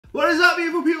What is up,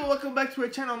 beautiful people? Welcome back to our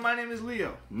channel. My name is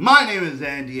Leo. My name is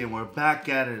Andy, and we're back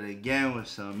at it again with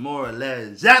some more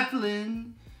Led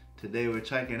Zeppelin. Today we're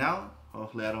checking out,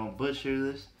 hopefully I don't butcher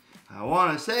this, I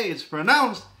want to say it's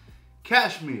pronounced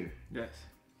Kashmir. Yes.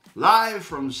 Live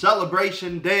from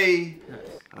Celebration Day.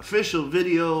 Yes. Official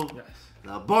video. Yes.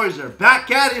 The boys are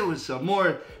back at it with some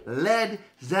more Led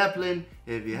Zeppelin.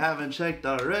 If you haven't checked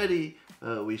already,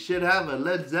 we should have a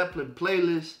Led Zeppelin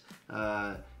playlist.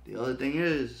 The other thing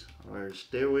is, our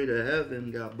Stairway to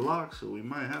Heaven got blocked, so we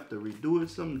might have to redo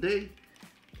it someday.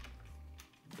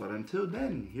 But until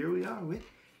then, here we are with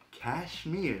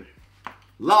Kashmir.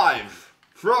 Live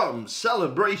from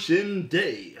Celebration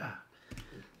Day.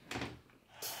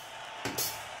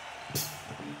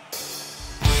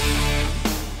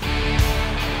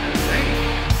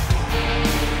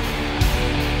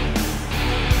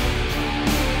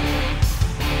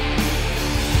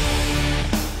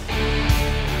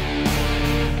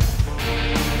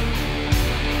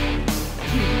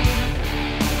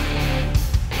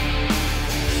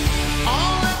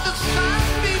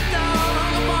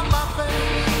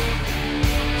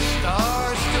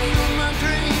 Stars to fill my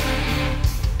dream.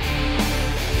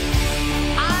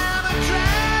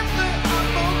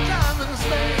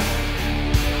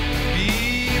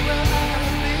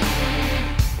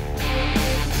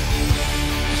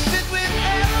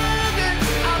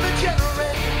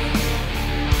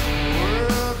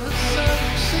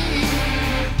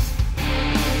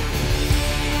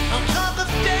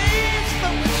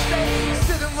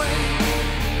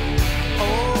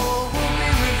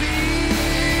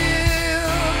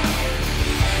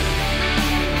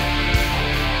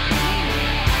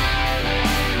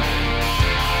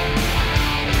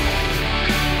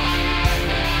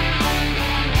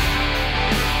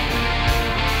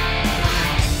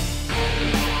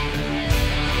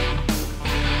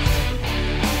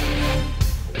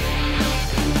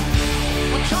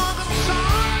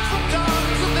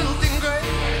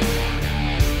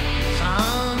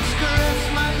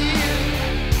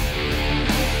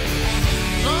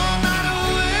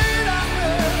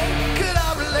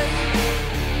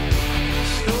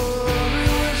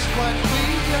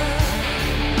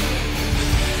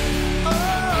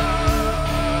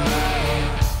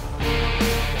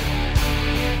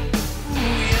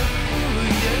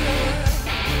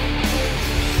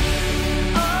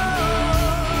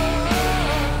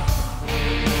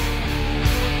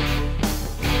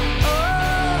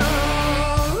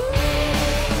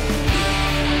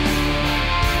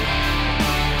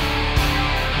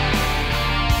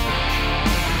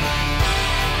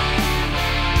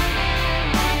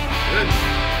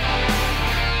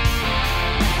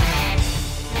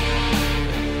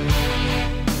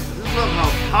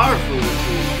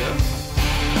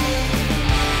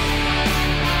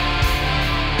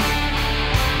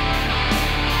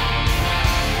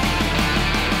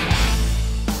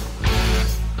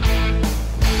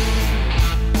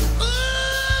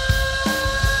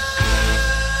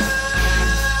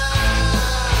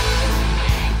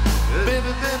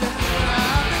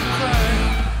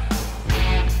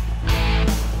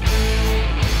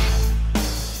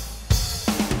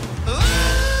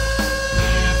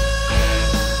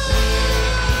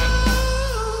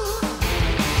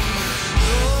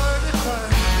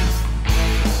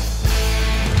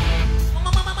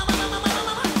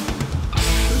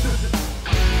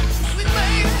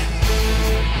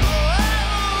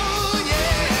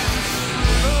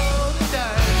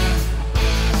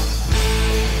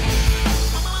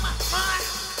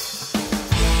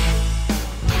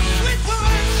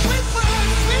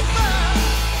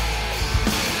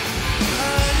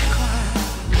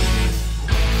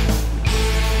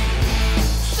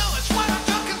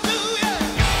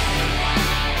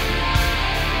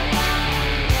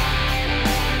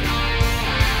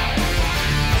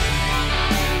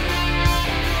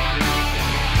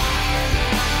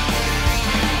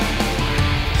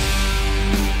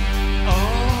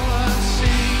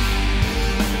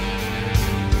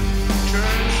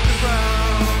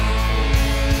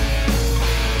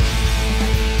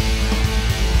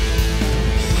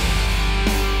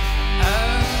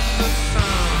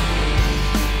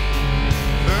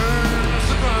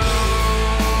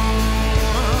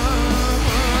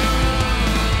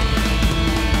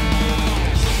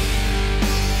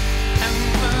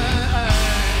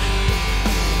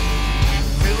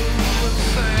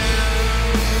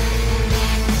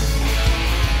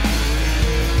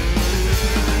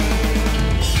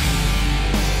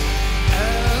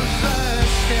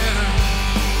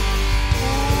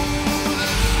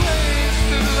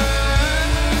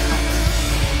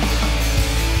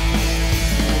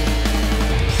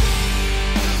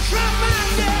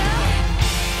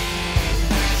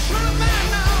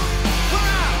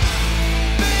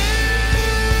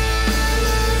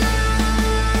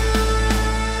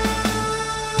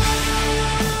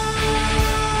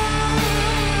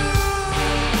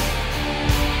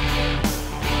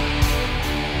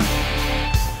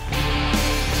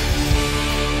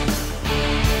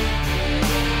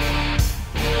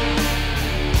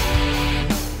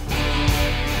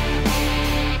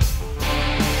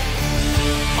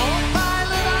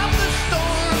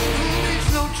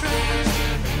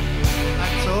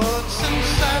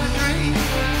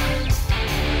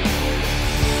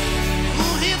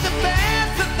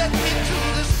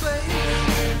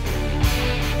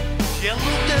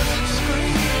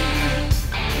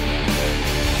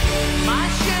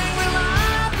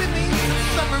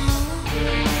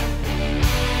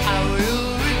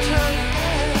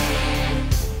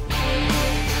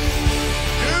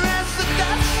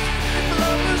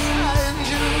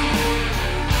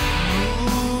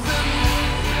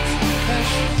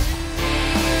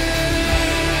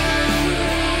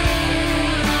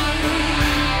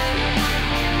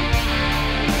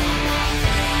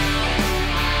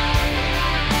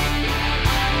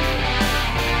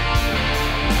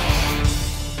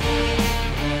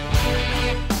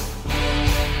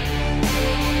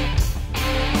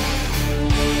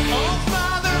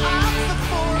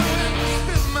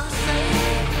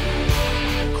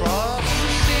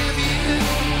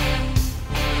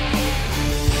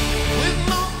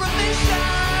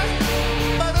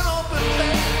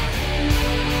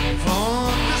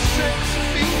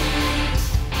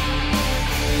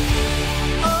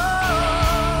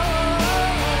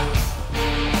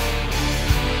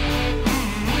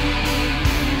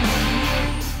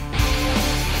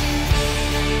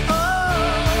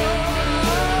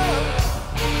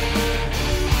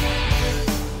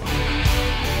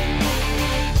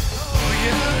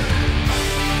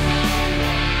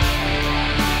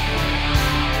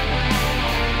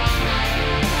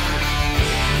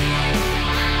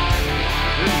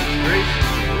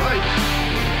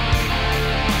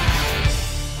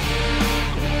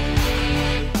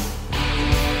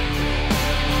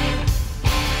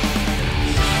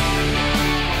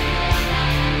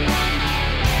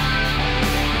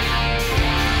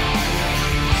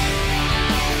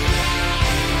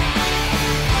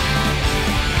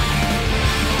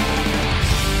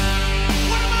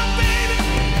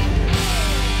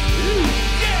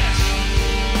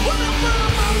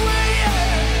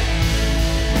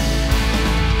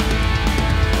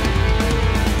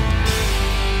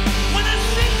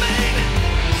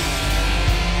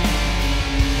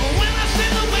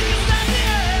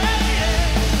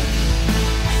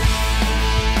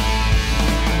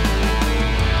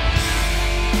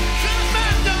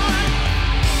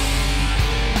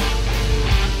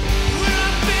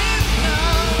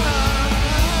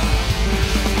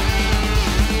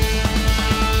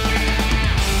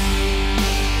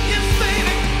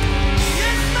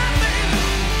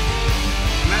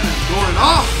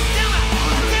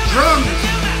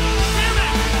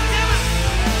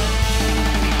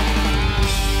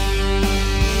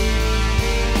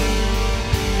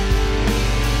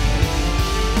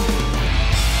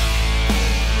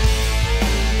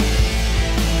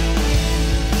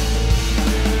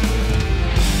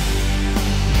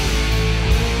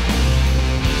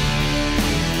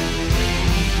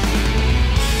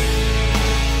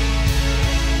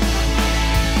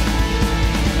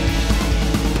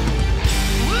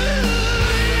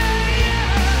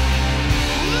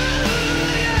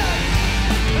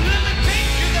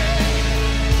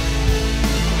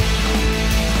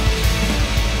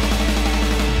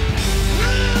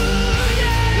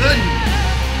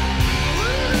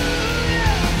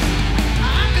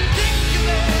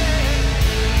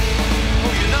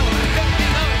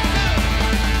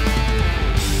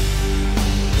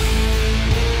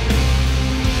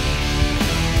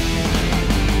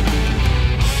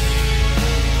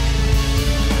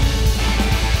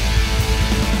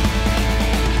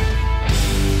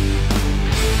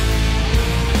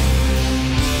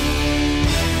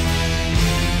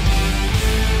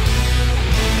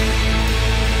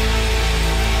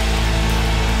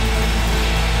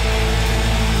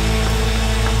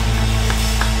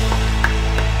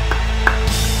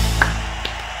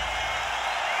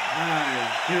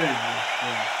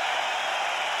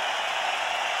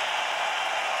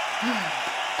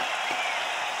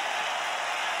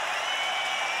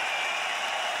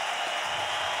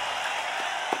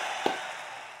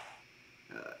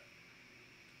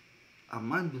 I'm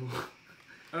mind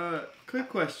blown. Quick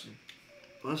question.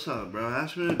 What's up, bro?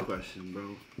 Ask me a question,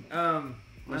 bro.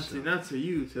 Not to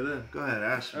you, to them. Go ahead,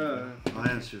 ask me. Bro. I'll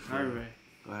answer for you. Alright.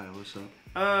 Go ahead, what's up?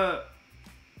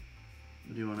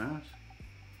 What do you want to ask?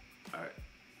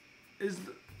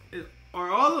 Alright.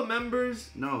 Are all the members...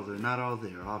 No, they're not all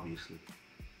there, obviously.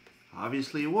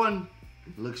 Obviously, one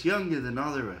looks younger than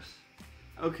all the rest.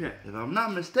 Okay. If I'm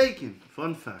not mistaken,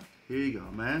 fun fact. Here you go.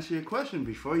 I'm going to answer your question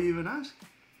before you even ask.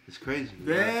 It's crazy.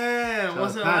 Damn.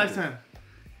 Once in a lifetime.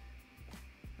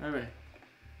 Alright.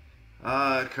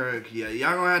 Kirk, yeah,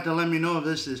 y'all gonna have to let me know if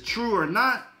this is true or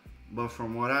not. But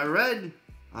from what I read,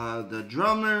 the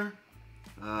drummer,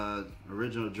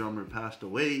 original drummer passed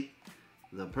away.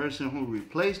 The person who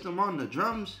replaced him on the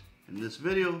drums in this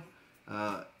video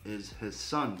is his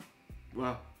son.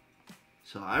 Wow.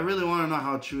 So I really want to know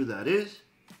how true that is,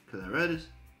 because I read it,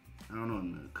 I don't know,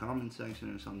 in the comment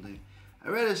section or something. I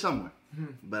read it somewhere.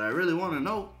 But I really want to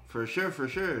know for sure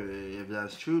if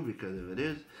that's true, because if it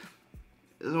is,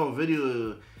 this whole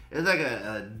video is like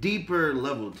a deeper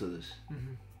level to this.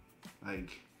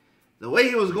 Like, the way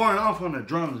he was going off on the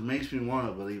drums makes me want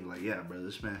to believe, like, yeah, bro,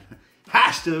 this man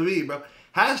has to be, bro.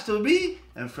 Has to be.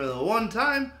 And for the one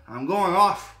time, I'm going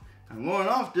off. I'm going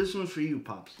off. This one's for you,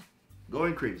 Pops.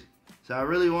 Going crazy. So I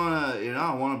really want to,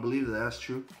 I want to believe that that's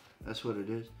true. That's what it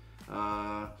is.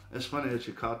 It's funny that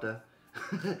you caught that.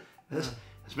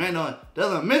 This man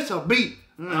doesn't miss a beat.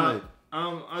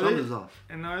 Something's off.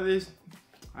 And are they,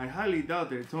 I highly doubt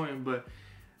they're touring, but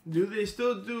do they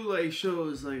still do like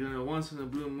shows like once in a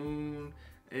blue moon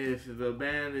if the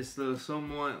band is still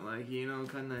somewhat like,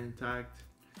 kind of intact?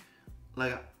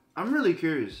 Like, I'm really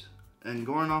curious, and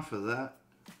going off of that,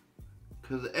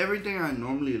 because everything I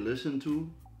normally listen to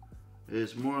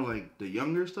is more like the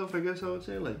younger stuff, I guess I would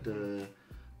say, like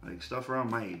stuff around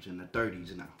my age, in the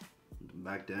 30s now.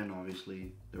 Back then,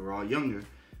 obviously, they were all younger,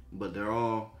 but they're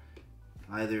all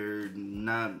either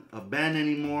not a band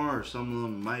anymore, or some of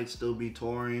them might still be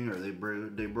touring, or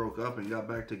they broke up and got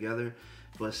back together.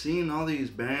 But seeing all these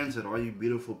bands that all you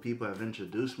beautiful people have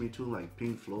introduced me to, like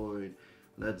Pink Floyd,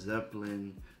 Led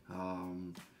Zeppelin,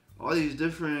 all these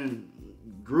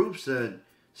different groups, that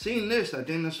seeing this, I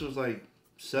think this was like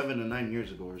 7 to 9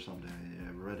 years ago or something.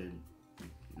 I read it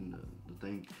in the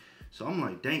thing. So I'm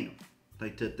like, damn.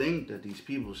 Like, to think that these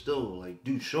people still like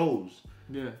do shows.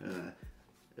 Yeah.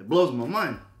 It blows my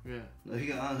mind. Yeah.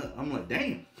 Like, I'm like,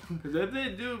 damn. Because if they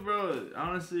do, bro,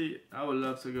 honestly, I would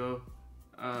love to go.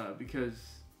 Because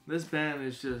this band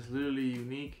is just literally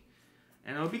unique.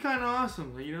 And it would be kind of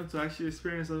awesome, to actually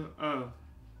experience a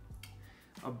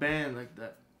band like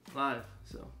that live.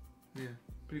 So, yeah,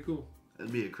 pretty cool.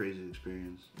 It'd be a crazy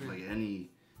experience. Yeah. Like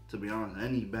to be honest,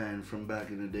 any band from back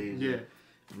in the days, yeah,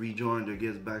 rejoined or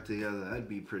gets back together, that'd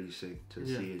be pretty sick to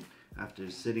see it after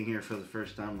sitting here for the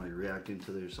first time, like reacting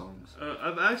to their songs.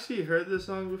 I've actually heard this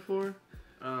song before.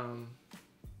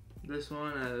 This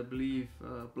one, I believe,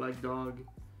 Black Dog.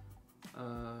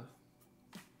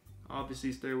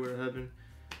 Obviously, Stairway to Heaven.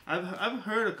 I've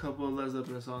heard a couple of Led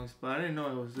Zeppelin songs, but I didn't know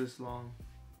it was this long.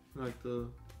 I'm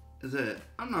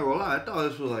not gonna lie, I thought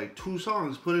this was like 2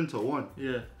 songs put into one.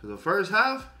 Yeah. Cause the first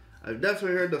half, I've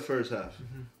definitely heard the first half.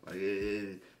 Like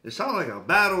it sounds like a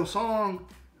battle song.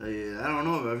 I don't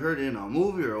know if I've heard it in a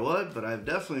movie or what, but I've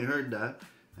definitely heard that.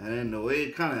 And then the way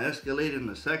it kind of escalated in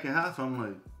the second half, I'm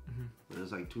like,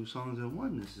 there's like 2 songs in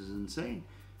one. This is insane.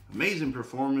 Amazing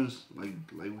performance. Like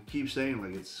we keep saying,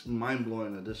 like, it's mind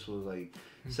blowing that this was like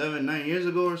 7, 9 years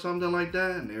ago or something like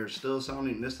that, and they're still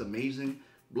sounding this amazing.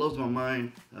 Blows my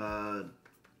mind.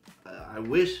 I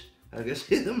wish I could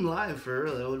see them live, for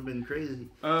real. That would have been crazy.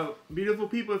 Beautiful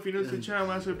people, if you're new to the channel,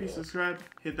 make sure to subscribe.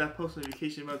 Hit that post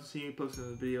notification bell to see me posting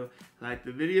the video. Like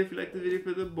the video if you like the video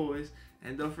for the boys.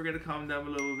 And don't forget to comment down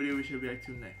below what video we should react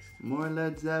to next. More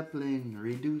Led Zeppelin,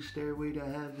 redo Stairway to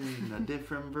Heaven, a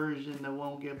different version that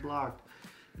won't get blocked.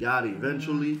 Got it.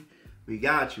 Eventually, we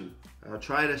got you. I'll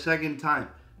try it a second time.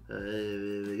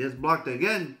 If it gets blocked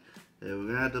again, we're going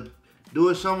to have to do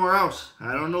it somewhere else.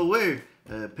 I don't know where.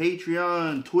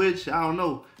 Patreon, Twitch, I don't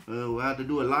know. We'll have to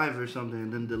do it live or something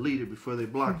and then delete it before they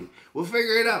block it. We'll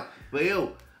figure it out. But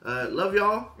yo, love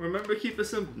y'all. Remember, keep it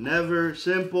simple. Never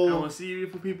simple. And we'll see you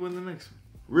beautiful people in the next one.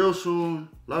 Real soon.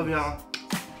 Love y'all.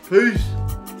 Peace.